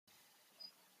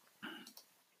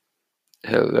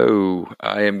Hello,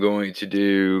 I am going to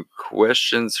do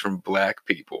questions from black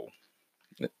people.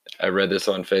 I read this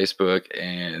on Facebook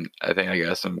and I think I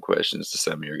got some questions to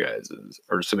some of your guys's,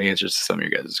 or some answers to some of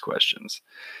your guys' questions.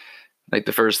 Like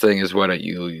the first thing is, why don't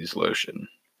you use lotion?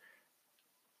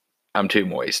 I'm too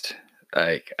moist.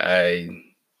 Like I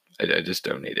just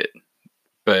don't need it.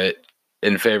 But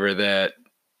in favor of that,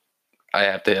 I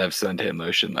have to have suntan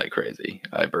lotion like crazy.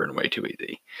 I burn way too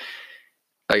easy.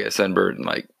 I get sunburned in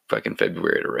like fucking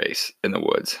February at a race in the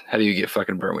woods. How do you get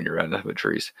fucking burnt when you're around nothing but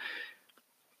trees?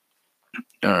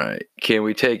 All right. Can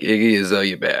we take Iggy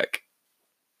Azalea back?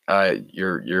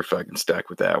 You're fucking stuck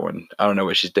with that one. I don't know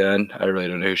what she's done. I really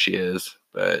don't know who she is,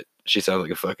 but she sounds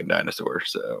like a fucking dinosaur.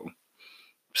 So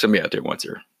somebody out there wants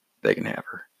her. They can have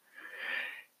her.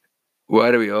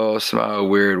 Why do we all smile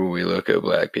weird when we look at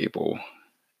black people?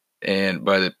 And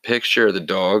by the picture of the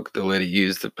dog the lady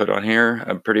used to put on here,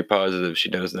 I'm pretty positive she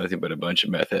knows nothing but a bunch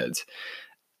of meth heads.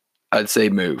 I'd say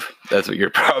move. That's what your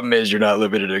problem is. You're not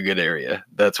living in a good area.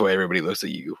 That's why everybody looks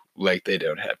at you like they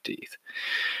don't have teeth.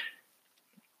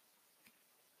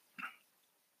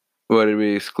 Why did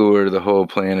we explore the whole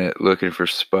planet looking for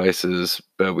spices,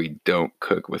 but we don't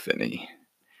cook with any?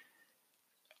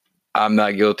 I'm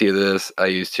not guilty of this. I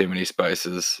use too many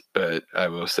spices, but I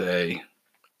will say,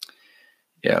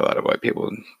 yeah, a lot of white people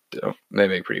don't. They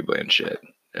make pretty bland shit.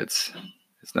 It's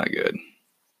it's not good.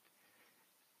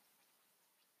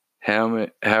 How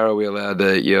are we allowed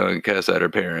to yell and cuss at our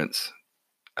parents?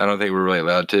 I don't think we're really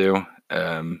allowed to.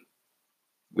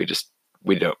 We just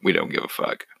we don't give a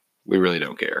fuck. We really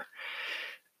don't care.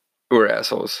 We're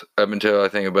assholes up until I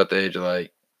think about the age of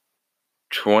like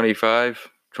 25,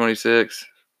 26.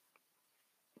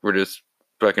 We're just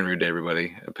fucking rude to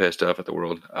everybody and pissed off at the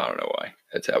world. I don't know why.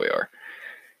 That's how we are.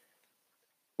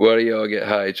 Why do y'all get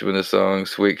hyped when the song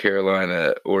Sweet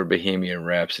Carolina or Bohemian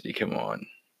Rhapsody come on?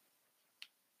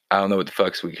 I don't know what the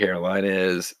fuck Sweet Carolina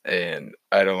is, and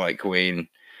I don't like Queen.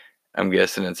 I'm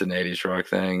guessing it's an 80s rock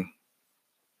thing.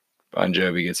 Bon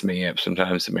Jovi gets me up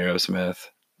sometimes, some Aerosmith.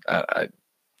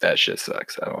 That shit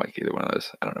sucks. I don't like either one of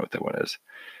those. I don't know what that one is.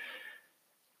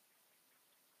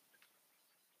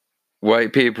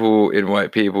 White people and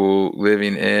white people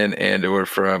living in and or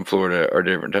from Florida are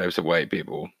different types of white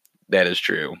people. That is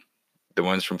true. The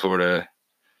ones from Florida,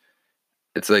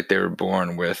 it's like they were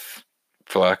born with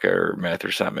flocka or meth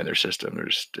or something in their system. They're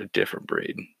just a different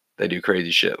breed. They do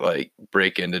crazy shit like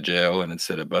break into jail, and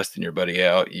instead of busting your buddy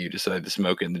out, you decide to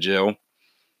smoke in the jail.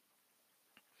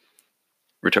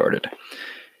 Retarded.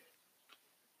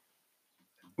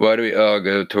 Why do we all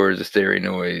go towards a scary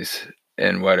noise,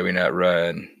 and why do we not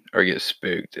run or get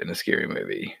spooked in a scary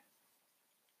movie?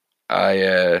 I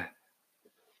uh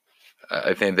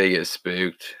I think they get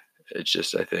spooked. It's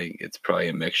just I think it's probably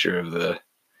a mixture of the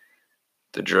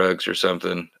drugs or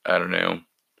something. I don't know.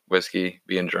 Whiskey,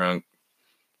 being drunk,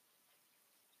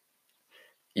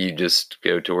 you just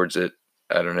go towards it.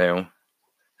 I don't know.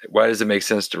 Why does it make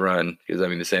sense to run? Because I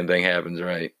mean the same thing happens,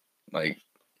 right? Like,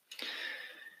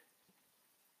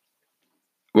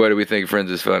 why do we think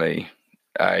Friends is funny?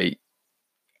 I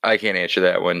I can't answer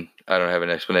that one. I don't have an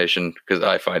explanation because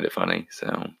I find it funny.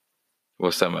 So,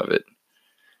 well, some of it.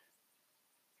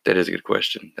 That is a good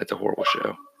question. That's a horrible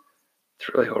show. It's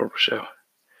a really horrible show.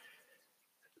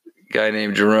 Guy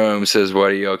named Jerome says,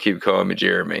 "Why do y'all keep calling me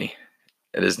Jeremy?"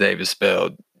 And his name is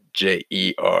spelled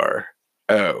Jerome.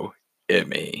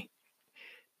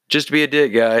 Just to be a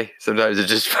dick, guy. Sometimes it's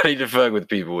just funny to fuck with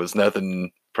people. It's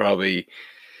nothing, probably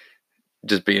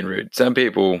just being rude. Some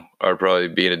people are probably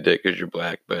being a dick because you're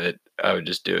black, but I would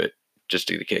just do it just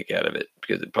to get a kick out of it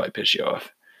because it'd probably piss you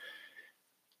off.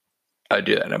 I'd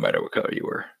do that no matter what color you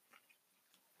were.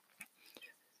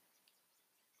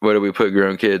 What do we put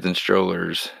grown kids in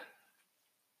strollers?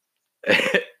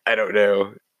 I don't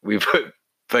know. We put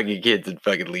fucking kids in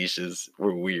fucking leashes.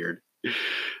 We're weird.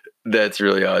 That's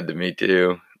really odd to me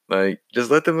too. Like, just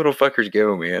let them little fuckers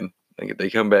go, man. Like, if they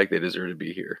come back, they deserve to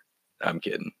be here. I'm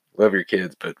kidding. Love your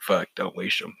kids, but fuck, don't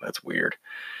leash them. That's weird.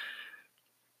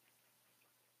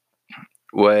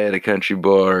 Why at a country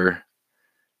bar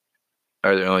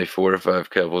are there only 4 to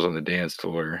 5 couples on the dance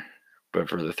floor? But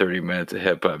for the 30 minutes of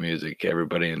hip hop music,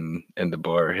 everybody in the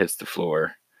bar hits the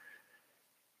floor.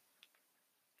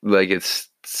 Like it's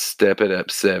Step It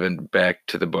Up 7 back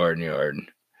to the barnyard.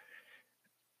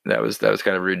 That was kind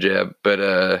of a rude jab.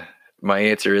 But my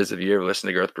answer is, if you ever listen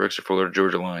to Garth Brooks or Florida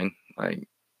Georgia Line, like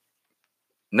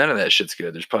none of that shit's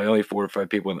good. There's probably only 4 or 5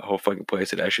 people in the whole fucking place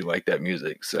that actually like that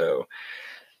music. So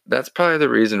that's probably the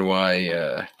reason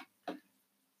why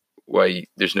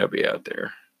there's nobody out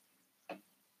there.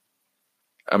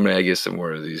 I'm gonna get some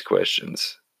more of these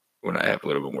questions. when I have a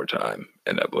little bit more time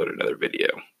and upload another video.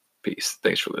 Peace.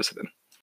 Thanks for listening.